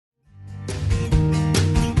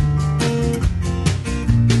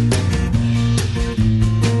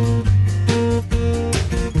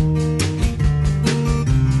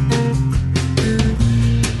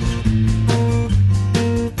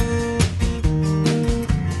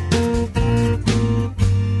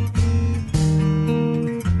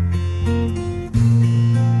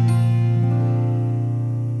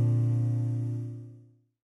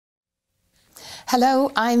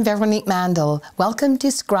Hello, I'm Veronique Mandel. Welcome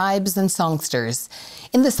to Scribes and Songsters.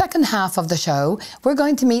 In the second half of the show, we're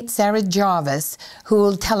going to meet Sarah Jarvis, who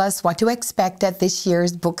will tell us what to expect at this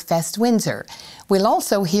year's Bookfest Windsor. We'll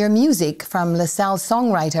also hear music from LaSalle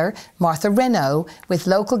songwriter Martha Renault with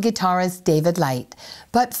local guitarist David Light.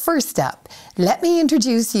 But first up, let me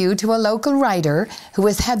introduce you to a local writer who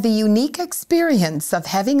has had the unique experience of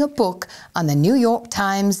having a book on the New York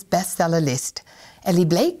Times bestseller list. Elly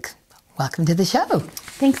Blake, welcome to the show.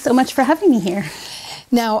 Thanks so much for having me here.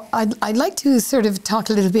 Now, I'd like to sort of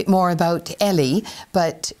talk a little bit more about Elly,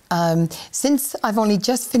 but since I've only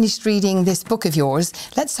just finished reading this book of yours,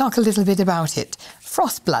 let's talk a little bit about it.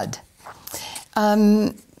 Frostblood.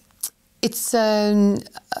 So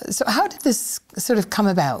how did this sort of come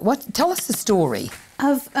about? Tell us the story.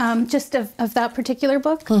 Of that particular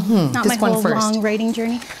book? Mm-hmm. Not Just my one whole first. long writing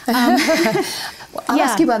journey. I'll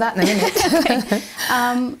ask you about that in a minute. Okay.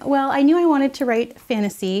 Well, I knew I wanted to write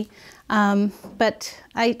fantasy, but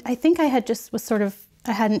I think I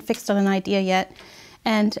hadn't fixed on an idea yet.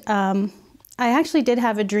 And I actually did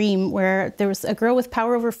have a dream where there was a girl with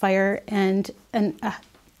power over fire and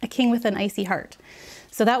a king with an icy heart.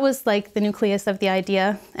 So that was like the nucleus of the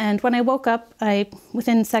idea. And when I woke up, I,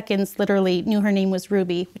 within seconds, literally knew her name was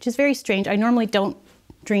Ruby, which is very strange. I normally don't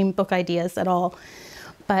dream book ideas at all.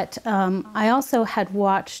 But I also had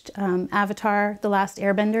watched Avatar: The Last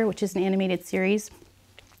Airbender, which is an animated series,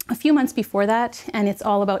 a few months before that. And it's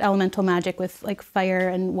all about elemental magic with like fire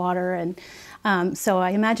and water. And so I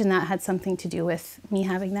imagine that had something to do with me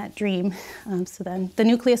having that dream. So then the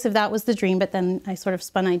nucleus of that was the dream, but then I sort of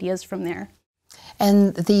spun ideas from there.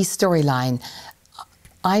 And the storyline,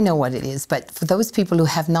 I know what it is, but for those people who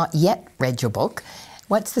have not yet read your book,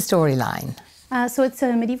 what's the storyline? So it's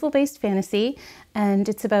a medieval-based fantasy, and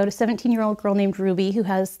it's about a 17-year-old girl named Ruby who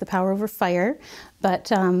has the power over fire, but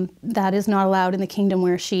that is not allowed in the kingdom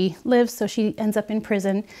where she lives, so she ends up in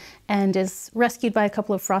prison and is rescued by a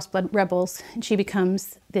couple of Frostblood rebels, and she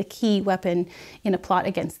becomes the key weapon in a plot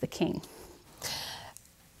against the king.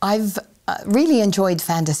 I've really enjoyed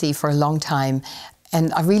fantasy for a long time,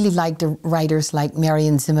 and I really liked the writers like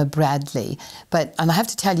Marion Zimmer Bradley. And I have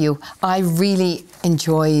to tell you, I really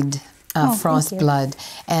enjoyed Frostblood.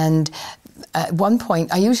 And at one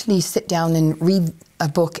point, I usually sit down and read a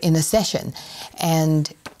book in a session, and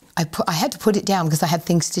I had to put it down because I had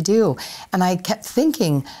things to do. And I kept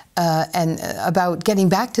thinking about getting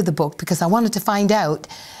back to the book because I wanted to find out,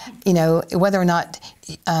 you know, whether or not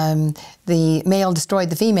the male destroyed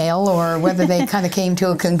the female or whether they kind of came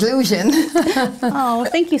to a conclusion. Oh,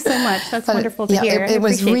 thank you so much. That's wonderful to hear. It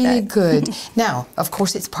was really good. Now, of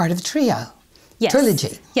course, it's part of a trio. Yes.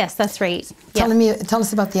 Trilogy. Yes, that's right. Tell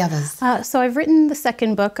us about the others. So I've written the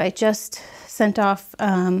second book. I just sent off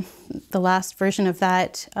the last version of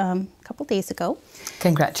that a couple days ago.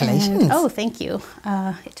 Congratulations. Oh, thank you.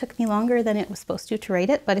 It took me longer than it was supposed to write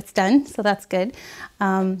it, but it's done, so that's good.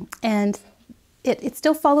 And it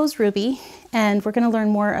still follows Ruby, and we're going to learn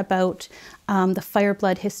more about the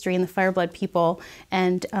Fireblood history and the Fireblood people,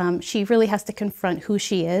 and she really has to confront who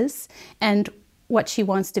she is and what she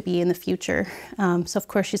wants to be in the future. So of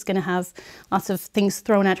course she's going to have lots of things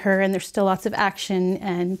thrown at her, and there's still lots of action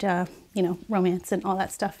and you know, romance and all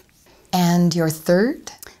that stuff. And your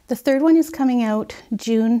third? The third one is coming out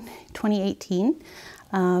June 2018,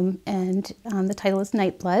 and the title is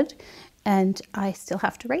Nightblood, and I still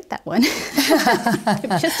have to write that one.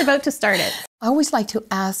 I'm just about to start it. I always like to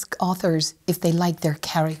ask authors if they like their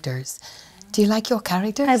characters. Do you like your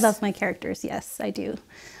characters? I love my characters, yes, I do.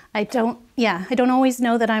 I don't always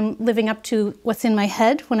know that I'm living up to what's in my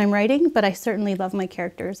head when I'm writing, but I certainly love my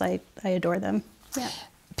characters. I adore them. Yeah.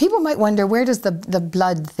 People might wonder, where does the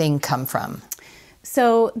blood thing come from?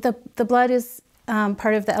 So the blood is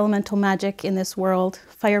part of the elemental magic in this world.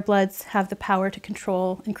 Firebloods have the power to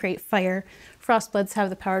control and create fire. Frostbloods have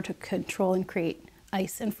the power to control and create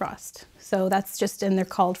ice and frost. So that's just, and they're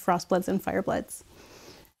called Frostbloods and Firebloods.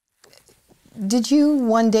 Did you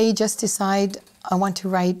one day just decide, I want to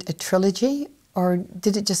write a trilogy, or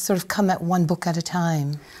did it just sort of come at one book at a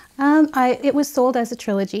time? It was sold as a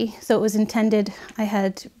trilogy, so it was intended. I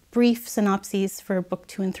had brief synopses for book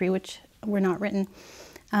 2 and 3, which were not written.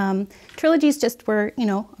 Trilogies just were, you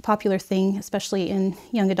know, a popular thing, especially in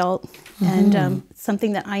young adult, and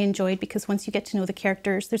something that I enjoyed because once you get to know the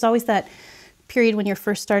characters, there's always that period when you're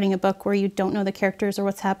first starting a book where you don't know the characters or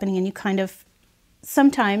what's happening, and you kind of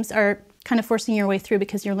sometimes are kind of forcing your way through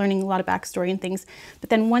because you're learning a lot of backstory and things.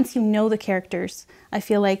 But then once you know the characters, I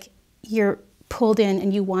feel like you're pulled in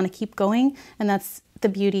and you want to keep going, and that's the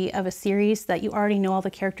beauty of a series, that you already know all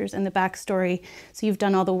the characters and the backstory. So you've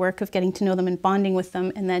done all the work of getting to know them and bonding with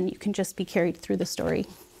them, and then you can just be carried through the story.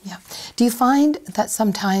 Yeah. Do you find that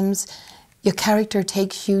sometimes your character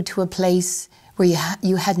takes you to a place where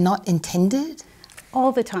you had not intended?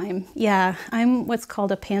 All the time, yeah. I'm what's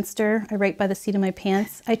called a pantster. I write by the seat of my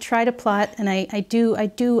pants. I try to plot, and I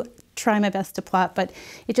do try my best to plot, but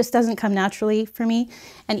it just doesn't come naturally for me.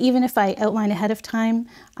 And even if I outline ahead of time,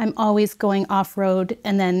 I'm always going off-road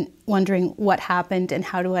and then wondering what happened and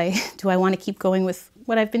how do I want to keep going with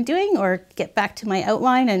what I've been doing or get back to my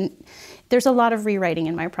outline. And there's a lot of rewriting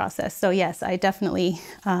in my process. So yes, I definitely,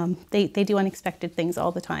 they do unexpected things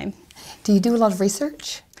all the time. Do you do a lot of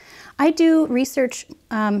research? I do research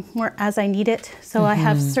more as I need it. So I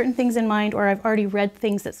have certain things in mind, or I've already read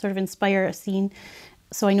things that sort of inspire a scene.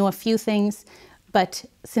 So I know a few things, but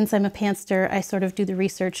since I'm a pantster, I sort of do the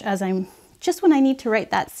research as just when I need to write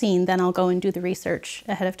that scene, then I'll go and do the research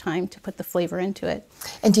ahead of time to put the flavor into it.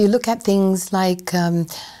 And do you look at things like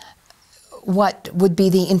what would be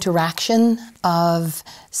the interaction of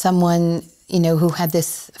someone, who had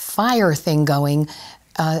this fire thing going,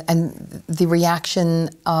 and the reaction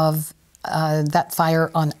of that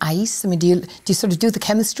fire on ice? I mean, do you sort of do the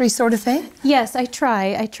chemistry sort of thing? Yes, I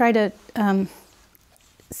try. I try to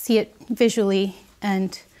see it visually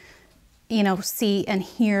and, see and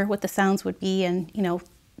hear what the sounds would be and,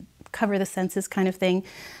 cover the senses kind of thing,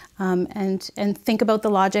 and think about the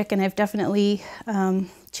logic. And I've definitely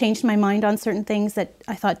changed my mind on certain things that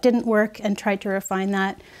I thought didn't work and tried to refine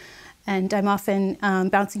that. And I'm often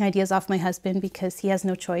bouncing ideas off my husband because he has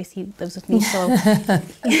no choice. He lives with me, so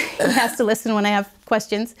he has to listen when I have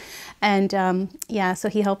questions. And so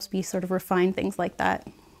he helps me sort of refine things like that.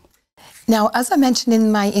 Now, as I mentioned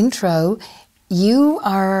in my intro, you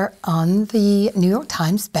are on the New York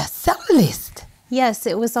Times bestseller list. Yes,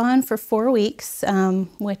 it was on for 4 weeks,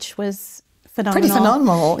 which was phenomenal. Pretty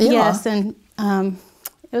phenomenal, yeah. Yes, and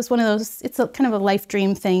it was one of those, it's a kind of a life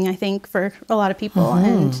dream thing, I think, for a lot of people.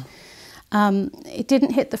 And it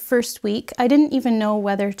didn't hit the first week. I didn't even know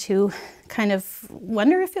whether to kind of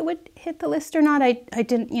wonder if it would hit the list or not. I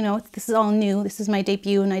didn't, this is all new. This is my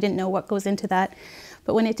debut, and I didn't know what goes into that.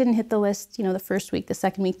 But when it didn't hit the list, the first week, the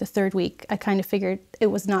second week, the third week, I kind of figured it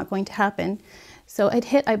was not going to happen. So it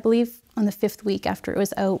hit, I believe, on the 5th week after it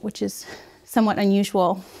was out, which is somewhat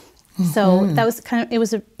unusual. So that was it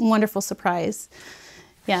was a wonderful surprise.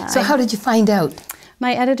 Yeah. So how did you find out?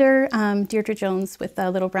 My editor, Deirdre Jones with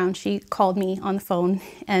Little Brown, she called me on the phone,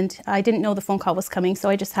 and I didn't know the phone call was coming, so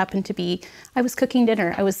I just happened to be, I was cooking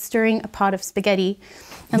dinner. I was stirring a pot of spaghetti,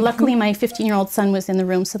 and luckily my 15-year-old son was in the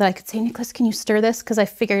room so that I could say, Nicholas, can you stir this? Because I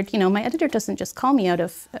figured, my editor doesn't just call me out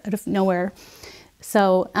of nowhere.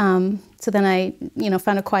 So, so then I,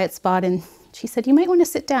 found a quiet spot, and she said, you might want to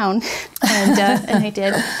sit down, and I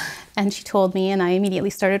did, and she told me, and I immediately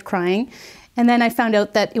started crying. And then I found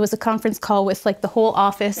out that it was a conference call with the whole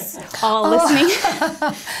office all listening.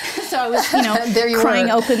 So I was, crying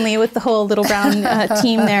openly with the whole Little Brown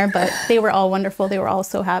team there, but they were all wonderful. They were all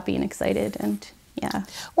so happy and excited, and yeah.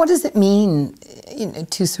 What does it mean,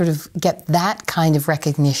 to sort of get that kind of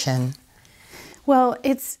recognition? Well,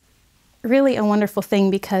 it's really a wonderful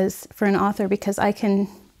thing for an author, because I can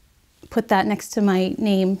put that next to my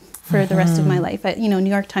name for the rest of my life. New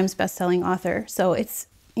York Times bestselling author. So it's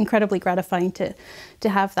incredibly gratifying to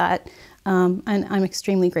have that, and I'm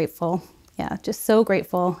extremely grateful. Yeah, just so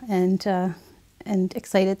grateful and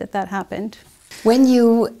excited that happened. When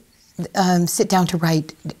you sit down to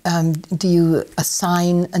write, do you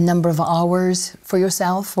assign a number of hours for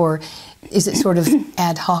yourself, or is it sort of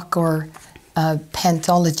ad hoc or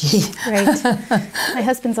pantology? Right. My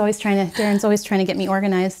husband's always Darren's always trying to get me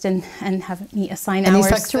organized and have me assign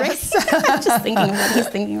hours to write. Just thinking of what he's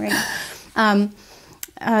thinking right now.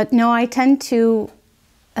 No, I tend to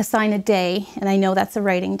assign a day, and I know that's a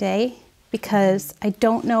writing day, because I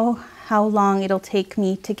don't know how long it'll take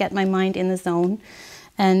me to get my mind in the zone.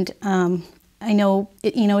 And I know,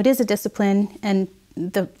 it is a discipline, and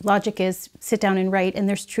the logic is sit down and write, and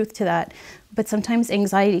there's truth to that. But sometimes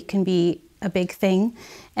anxiety can be a big thing,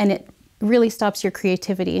 and it really stops your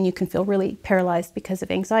creativity, and you can feel really paralyzed because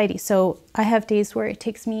of anxiety. So I have days where it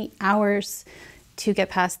takes me hours to get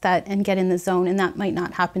past that and get in the zone, and that might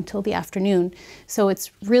not happen till the afternoon. So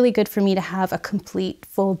it's really good for me to have a complete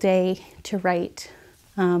full day to write.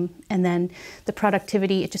 And then the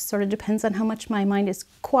productivity, it just sort of depends on how much my mind is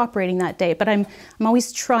cooperating that day. But I'm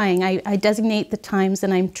always trying. I designate the times,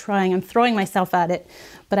 and I'm throwing myself at it,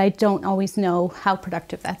 but I don't always know how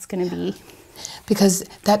productive that's going to be. Because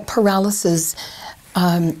that paralysis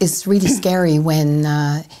is really scary when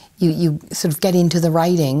you sort of get into the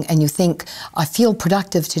writing and you think, I feel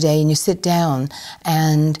productive today, and you sit down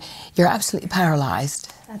and you're absolutely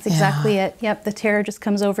paralyzed. That's exactly it. Yep, the terror just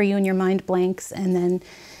comes over you and your mind blanks, and then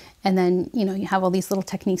you know, you have all these little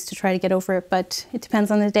techniques to try to get over it, but it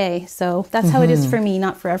depends on the day. So that's how it is for me,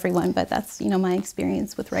 not for everyone, but that's, you know, my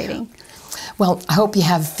experience with writing. Well, I hope you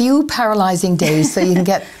have few paralyzing days so you can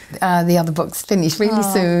get the other books finished really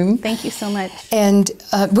soon. Thank you so much. And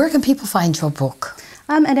where can people find your book?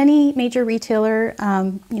 At any major retailer.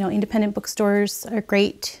 You know, independent bookstores are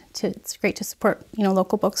great. It's great to support, you know,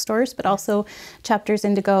 local bookstores, but also Chapters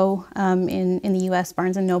Indigo in the U.S.,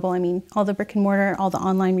 Barnes & Noble. I mean, all the brick and mortar, all the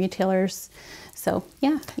online retailers. So,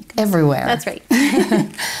 yeah. Everywhere. That's right.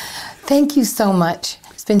 Thank you so much.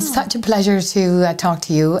 It's been such a pleasure to talk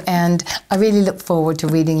to you, and I really look forward to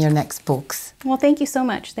reading your next books. Well, thank you so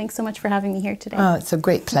much. Thanks so much for having me here today. Oh, it's a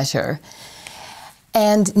great pleasure.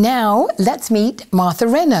 And now let's meet Martha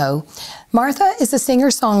Renault. Martha is a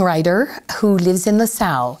singer-songwriter who lives in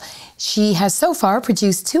LaSalle. She has so far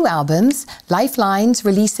produced 2 albums, Lifelines,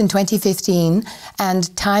 released in 2015,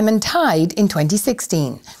 and Time and Tide in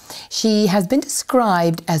 2016. She has been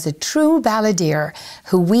described as a true balladeer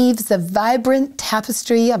who weaves a vibrant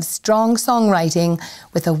tapestry of strong songwriting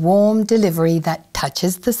with a warm delivery that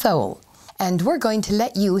touches the soul. And we're going to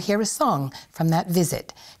let you hear a song from that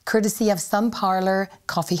visit, courtesy of Sun Parlour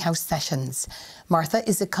Coffee House Sessions. Martha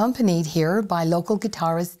is accompanied here by local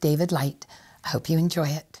guitarist David Light. I hope you enjoy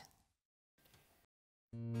it.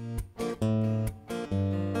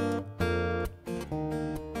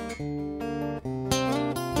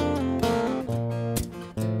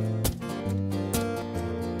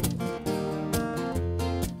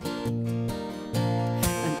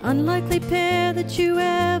 Unlikely pair that you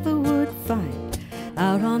ever would find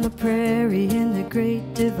out on the prairie in the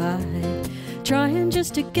Great Divide, trying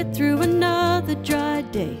just to get through another dry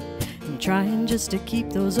day and trying just to keep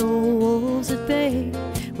those old wolves at bay.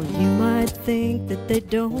 Well, you might think that they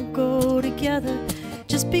don't go together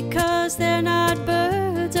just because they're not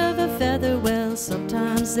birds of a feather. Well,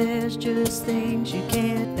 sometimes there's just things you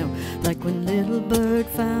can't know, like when little bird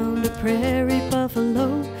found a prairie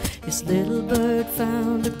buffalo. This little bird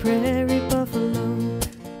found a prairie buffalo.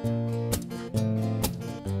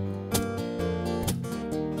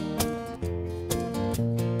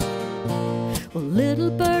 Well,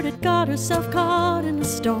 little bird had got herself caught in a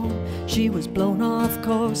storm. She was blown off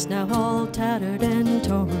course, now all tattered and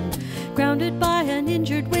torn, grounded by an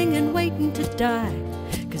injured wing and waiting to die.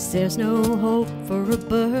 'Cause there's no hope for a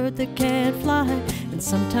bird that can't fly. And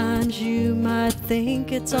sometimes you might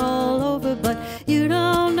think it's all over, but you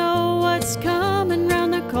don't know what's coming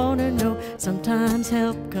round the corner. No, sometimes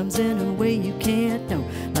help comes in a way you can't know,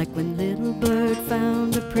 like when little bird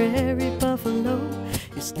found a prairie buffalo.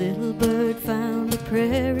 This little bird found a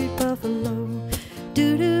prairie buffalo.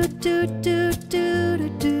 Do do do do do do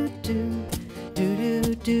do do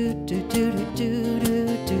do do do do do do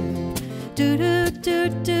do do. Do do do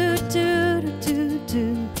do do do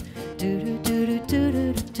do do do do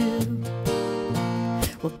do do.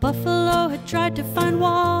 Well, Buffalo had tried to find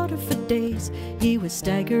water for days. He was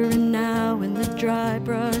staggering now in the dry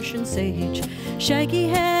brush and sage, shaggy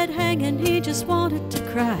head hanging, he just wanted to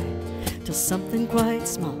cry, till something quite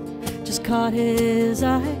small just caught his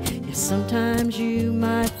eye. Yes, sometimes you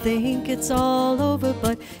might think it's all over,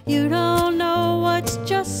 but you don't know what's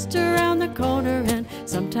just around the corner. And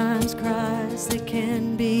sometimes cries, they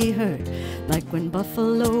can be heard, like when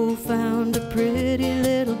Buffalo found a pretty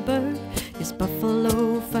little bird. Yes,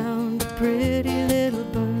 Buffalo found a pretty little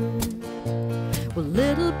bird. Well,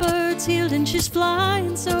 little bird's healed and she's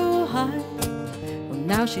flying so high. Well,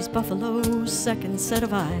 now she's Buffalo's second set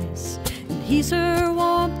of eyes, and he's her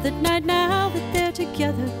warmth at night now that they're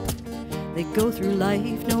together. They go through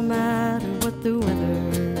life no matter what the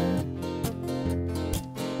weather.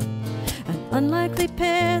 An unlikely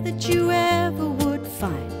pair that you ever would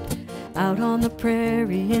find out on the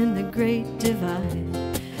prairie in the Great Divide,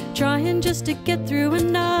 trying just to get through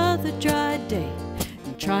another dry day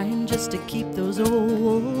and trying just to keep those old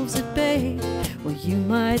wolves at bay. Well, you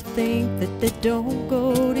might think that they don't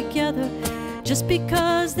go together just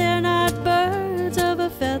because they're not birds of a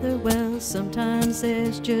feather. Well, sometimes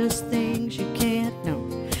there's just things you can't know,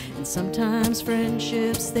 and sometimes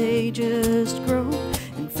friendships, they just grow,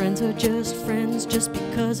 and friends are just friends just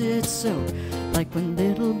because it's so. Like when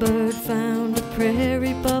little bird found a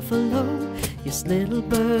prairie buffalo. Yes, little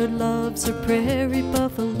bird loves her prairie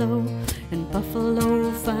buffalo, and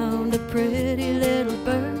Buffalo found a pretty little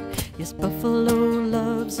bird. Yes, Buffalo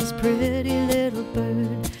loves his pretty little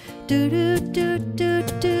bird. Do do do do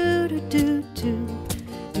do do do do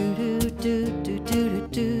do do do do do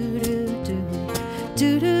do.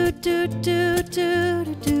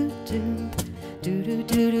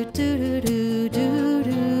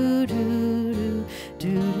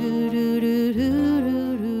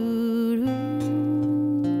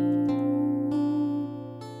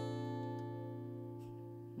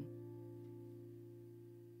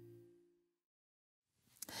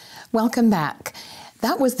 Welcome back.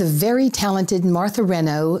 That was the very talented Martha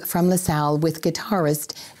Renault from LaSalle with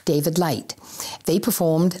guitarist David Light. They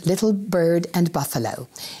performed Little Bird and Buffalo.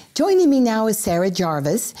 Joining me now is Sarah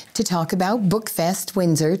Jarvis to talk about Bookfest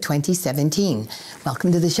Windsor 2017.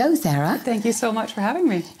 Welcome to the show, Sarah. Thank you so much for having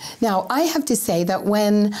me. Now, I have to say that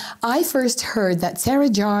when I first heard that Sarah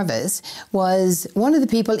Jarvis was one of the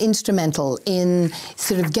people instrumental in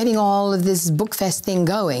sort of getting all of this Bookfest thing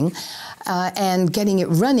going, and getting it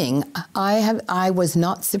running, I was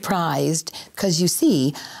not surprised because, you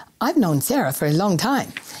see, I've known Sarah for a long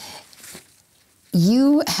time.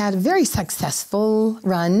 You had a very successful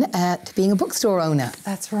run at being a bookstore owner.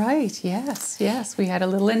 That's right, yes, yes. We had a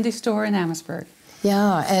little indie store in Amherstburg.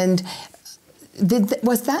 Yeah, and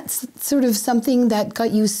was that sort of something that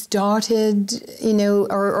got you started, you know,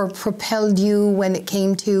 or propelled you when it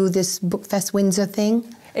came to this Bookfest Windsor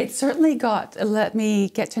thing? It certainly let me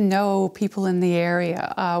get to know people in the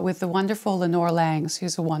area with the wonderful Lenore Langs,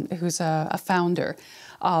 who's a founder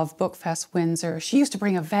of Bookfest Windsor. She used to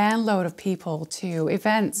bring a van load of people to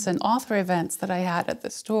events and author events that I had at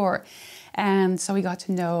the store. And so we got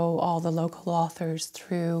to know all the local authors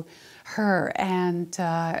through her, and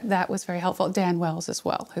that was very helpful. Dan Wells as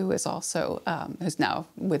well, who is also, who's now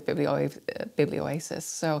with Biblioasis.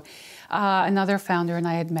 So another founder, and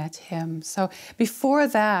I had met him. So before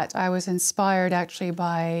that, I was inspired actually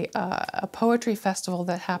by a poetry festival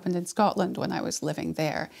that happened in Scotland when I was living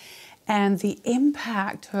there. And the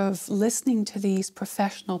impact of listening to these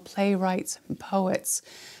professional playwrights and poets,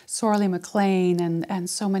 Sorley MacLean and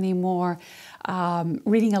so many more,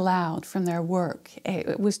 reading aloud from their work.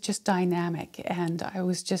 It was just dynamic, and I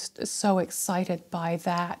was just so excited by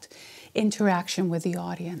that interaction with the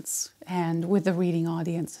audience and with the reading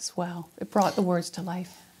audience as well. It brought the words to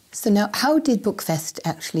life. So now, how did Bookfest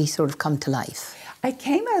actually sort of come to life? I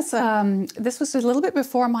came as, this was a little bit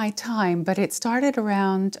before my time, but it started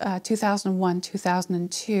around 2001,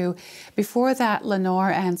 2002. Before that,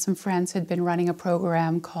 Lenore and some friends had been running a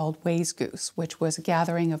program called Ways Goose, which was a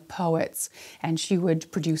gathering of poets, and she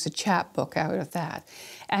would produce a chapbook out of that.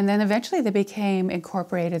 And then eventually they became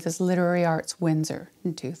incorporated as Literary Arts Windsor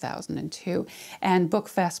in 2002. And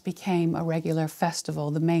Bookfest became a regular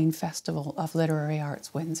festival, the main festival of Literary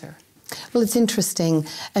Arts Windsor. Well, it's interesting,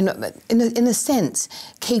 and in a sense,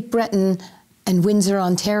 Cape Breton and Windsor,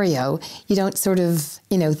 Ontario, you don't sort of,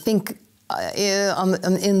 you know, think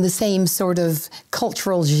in the same sort of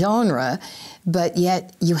cultural genre, but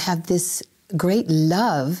yet you have this great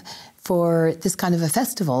love for this kind of a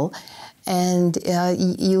festival, and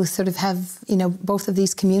you sort of have, you know, both of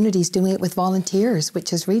these communities doing it with volunteers,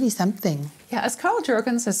 which is really something. Yeah, as Carl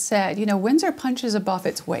Jurgens has said, you know, Windsor punches above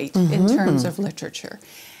its weight in terms of literature.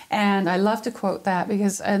 And I love to quote that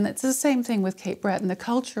because, and it's the same thing with Cape Breton, the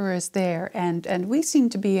culture is there, and we seem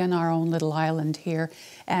to be in our own little island here,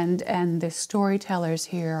 and the storytellers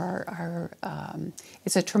here are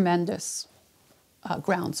it's a tremendous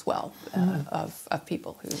groundswell of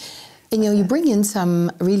people who... And, you know, you bring in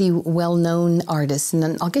some really well-known artists,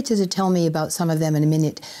 and I'll get you to tell me about some of them in a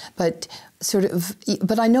minute, but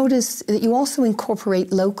I notice that you also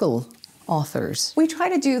incorporate local authors. We try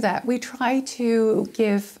to do that. We try to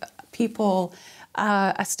give people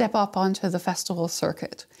a step up onto the festival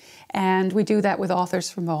circuit. And we do that with authors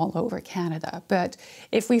from all over Canada. But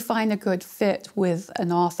if we find a good fit with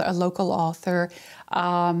an author, a local author,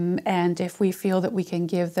 and if we feel that we can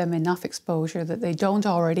give them enough exposure that they don't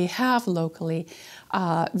already have locally,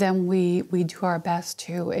 then we do our best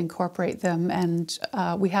to incorporate them. And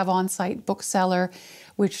we have on-site bookseller,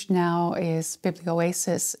 which now is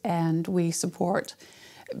Biblioasis, and we support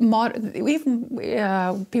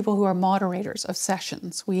even people who are moderators of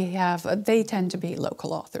sessions. They tend to be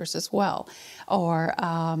local authors as well, or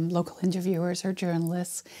local interviewers or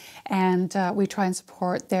journalists, and we try and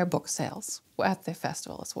support their book sales at the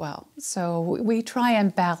festival as well. So we try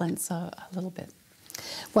and balance a little bit.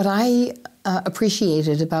 What I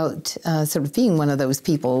appreciated about sort of being one of those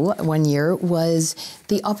people one year was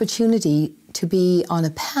the opportunity to be on a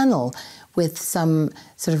panel with some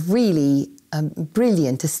sort of really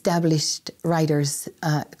brilliant, established writers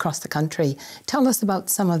across the country. Tell us about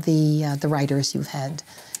some of the writers you've had.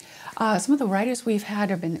 Some of the writers we've had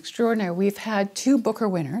have been extraordinary. We've had 2 Booker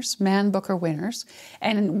winners, Man Booker winners,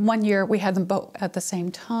 and in one year we had them both at the same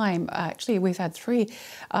time. Actually, we've had 3.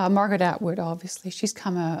 Margaret Atwood, obviously, she's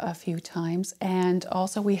come a few times, and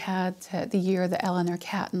also we had the year that Eleanor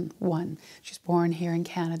Catton won. She's born here in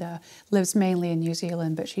Canada, lives mainly in New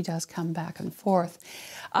Zealand, but she does come back and forth.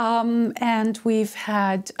 And we've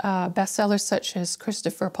had bestsellers such as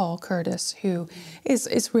Christopher Paul Curtis, who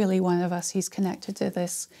is really one of us. He's connected to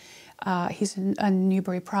this He's a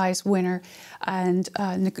Newbery Prize winner, and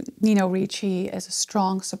Nino Ricci is a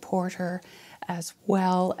strong supporter as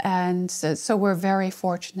well. And so we're very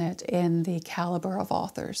fortunate in the caliber of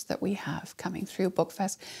authors that we have coming through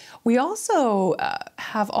BookFest. We also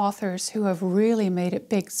have authors who have really made it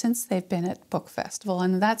big since they've been at Book Festival,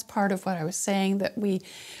 and that's part of what I was saying, that we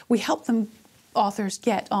help them, authors,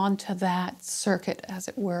 get onto that circuit, as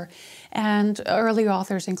it were. And early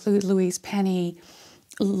authors include Louise Penny,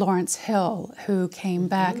 Lawrence Hill, who came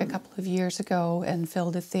back a couple of years ago and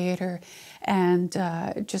filled a theatre, and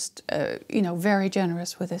just very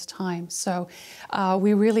generous with his time. So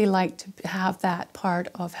we really like to have that part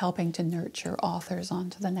of helping to nurture authors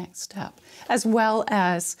onto the next step, as well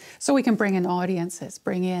as so we can bring in audiences,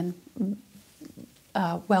 bring in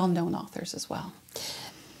well-known authors as well.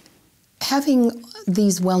 Having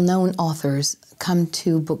these well-known authors come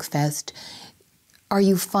to BookFest, are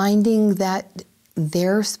you finding that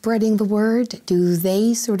they're spreading the word? Do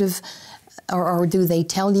they sort of, or do they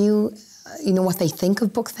tell you, what they think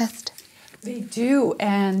of BookFest? They do,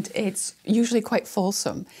 and it's usually quite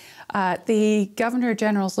fulsome. The Governor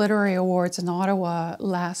General's Literary Awards in Ottawa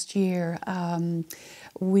last year,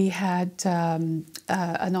 we had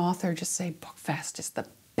an author just say, "BookFest is the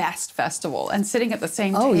best festival," and sitting at the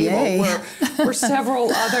same table were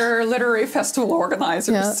several other literary festival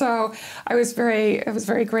organizers. Yeah. So I was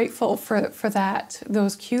very grateful for that,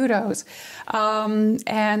 those kudos.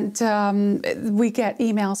 And we get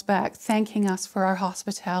emails back thanking us for our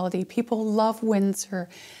hospitality. People love Windsor.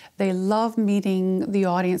 They love meeting the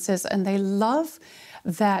audiences, and they love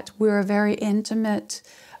that we're a very intimate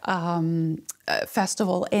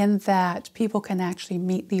festival, in that people can actually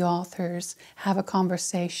meet the authors, have a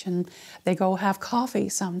conversation. They go have coffee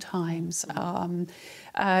sometimes.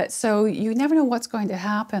 So you never know what's going to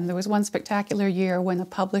happen. There was one spectacular year when a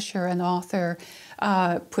publisher and author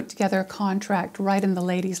put together a contract right in the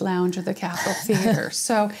ladies' lounge of the Capitol Theatre.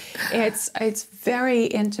 So it's very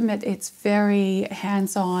intimate, it's very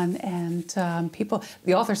hands-on, and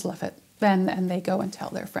the authors love it. And they go and tell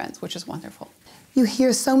their friends, which is wonderful. You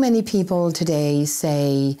hear so many people today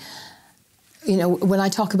say, when I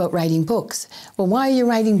talk about writing books, well, why are you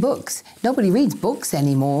writing books? Nobody reads books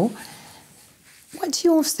anymore. What's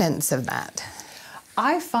your sense of that?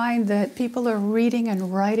 I find that people are reading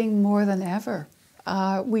and writing more than ever.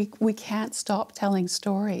 We can't stop telling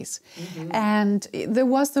stories. Mm-hmm. And there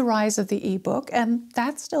was the rise of the e-book, and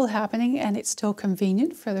that's still happening, and it's still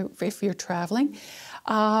convenient if you're traveling.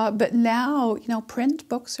 But now, print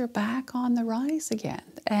books are back on the rise again.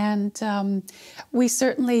 And we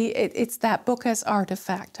certainly, it's that book as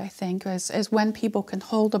artifact, I think, as when people can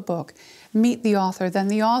hold a book, meet the author, then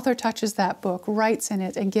the author touches that book, writes in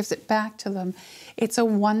it, and gives it back to them. It's a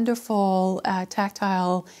wonderful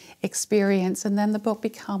tactile experience, and then the book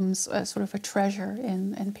becomes sort of a treasure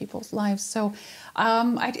in people's lives. So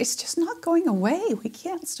it's just not going away. We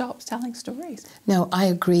can't stop telling stories. No, I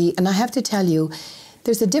agree. And I have to tell you,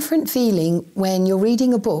 there's a different feeling when you're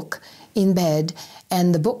reading a book in bed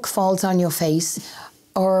and the book falls on your face,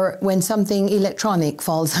 or when something electronic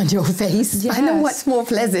falls on your face. Yes. I know what's more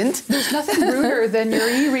pleasant. There's nothing ruder than your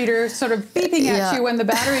e-reader sort of beeping at you when the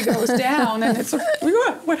battery goes down, and it's sort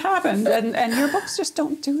of, what happened? And your books just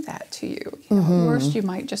don't do that to you. Mm-hmm. Worst, you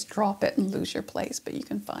might just drop it and lose your place, but you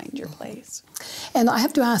can find your place. And I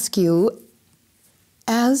have to ask you,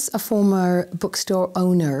 as a former bookstore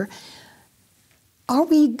owner,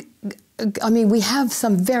 we have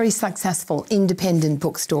some very successful independent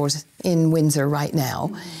bookstores in Windsor right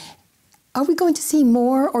now. Are we going to see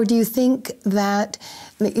more, or do you think that,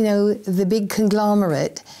 the big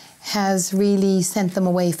conglomerate has really sent them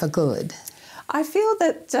away for good? I feel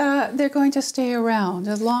that they're going to stay around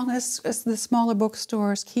as long as the smaller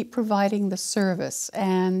bookstores keep providing the service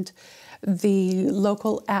and the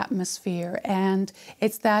local atmosphere. And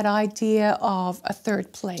it's that idea of a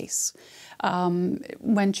third place.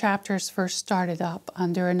 When Chapters first started up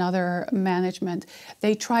under another management,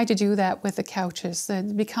 they tried to do that with the couches. They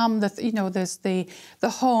become there's the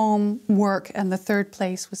home, work, and the third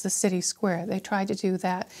place was the city square. They tried to do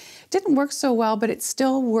that. It didn't work so well, but it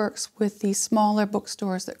still works with these smaller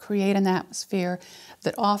bookstores that create an atmosphere,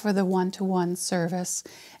 that offer the one-to-one service.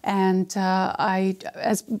 And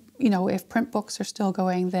if print books are still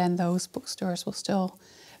going, then those bookstores will still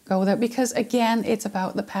go there, because again, it's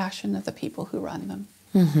about the passion of the people who run them.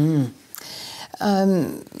 Mm-hmm.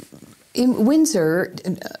 In Windsor,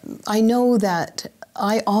 I know that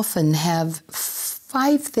I often have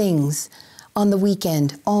 5 things on the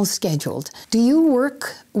weekend, all scheduled. Do you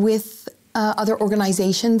work with other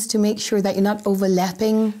organizations to make sure that you're not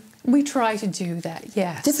overlapping We try to do that,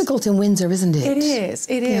 yes. Difficult in Windsor, isn't it? It is,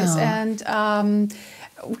 it is. Yeah. And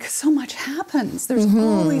because so much happens, there's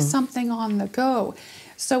always something on the go.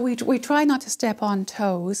 So we try not to step on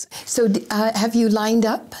toes. So have you lined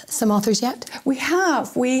up some authors yet? We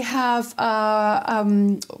have. We've got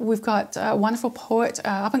a wonderful poet,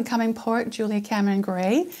 up-and-coming poet, Julia Cameron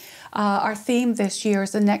Gray. Our theme this year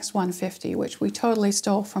is the Next 150, which we totally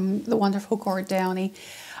stole from the wonderful Gord Downey.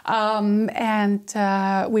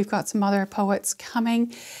 We've got some other poets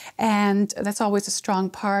coming, and that's always a strong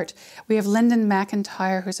part. We have Lyndon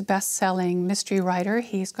McIntyre, who's a best-selling mystery writer.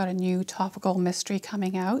 He's got a new topical mystery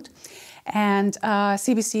coming out. And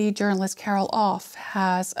CBC journalist Carol Off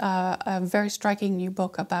has a very striking new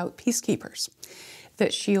book about peacekeepers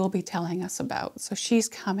that she'll be telling us about. So she's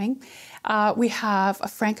coming. We have a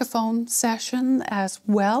Francophone session as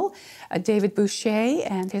well. David Boucher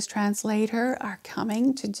and his translator are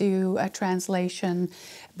coming to do a translation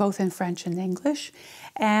both in French and English.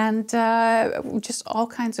 And just all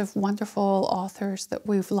kinds of wonderful authors that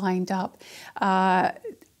we've lined up.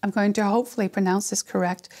 I'm going to hopefully pronounce this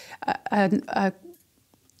correct. A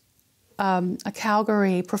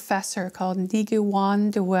Calgary professor called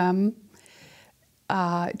Niguan Duem,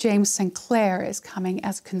 James Sinclair, is coming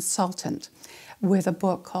as a consultant with a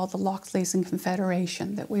book called The Loxleys and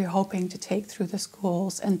Confederation that we're hoping to take through the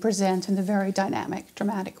schools and present in a very dynamic,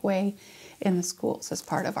 dramatic way in the schools as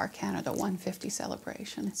part of our Canada 150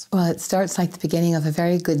 celebrations. Well, it starts like the beginning of a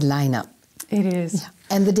very good lineup. It is. Yeah.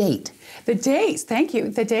 And the date? The dates, thank you.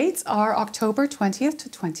 The dates are October 20th to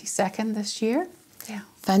 22nd this year. Yeah.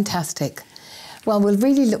 Fantastic. Well, we'll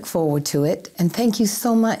really look forward to it, and thank you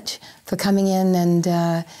so much for coming in and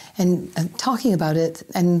talking about it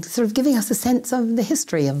and sort of giving us a sense of the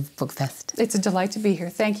history of Bookfest. It's a delight to be here.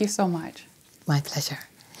 Thank you so much. My pleasure.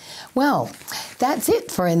 Well, that's it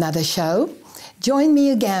for another show. Join me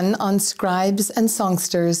again on Scribes and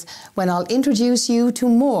Songsters when I'll introduce you to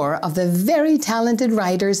more of the very talented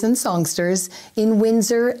writers and songsters in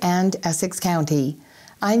Windsor and Essex County.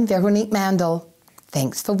 I'm Veronique Mandel.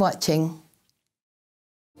 Thanks for watching.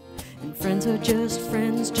 And friends are just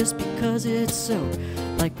friends just because it's so.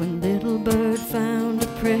 Like when little bird found a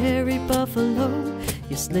prairie buffalo.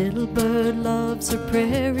 Yes, little bird loves her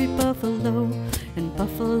prairie buffalo. And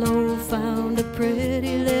buffalo found a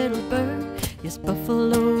pretty little bird. Yes,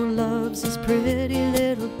 buffalo loves his pretty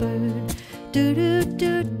little bird. Do do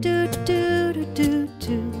do do do do do.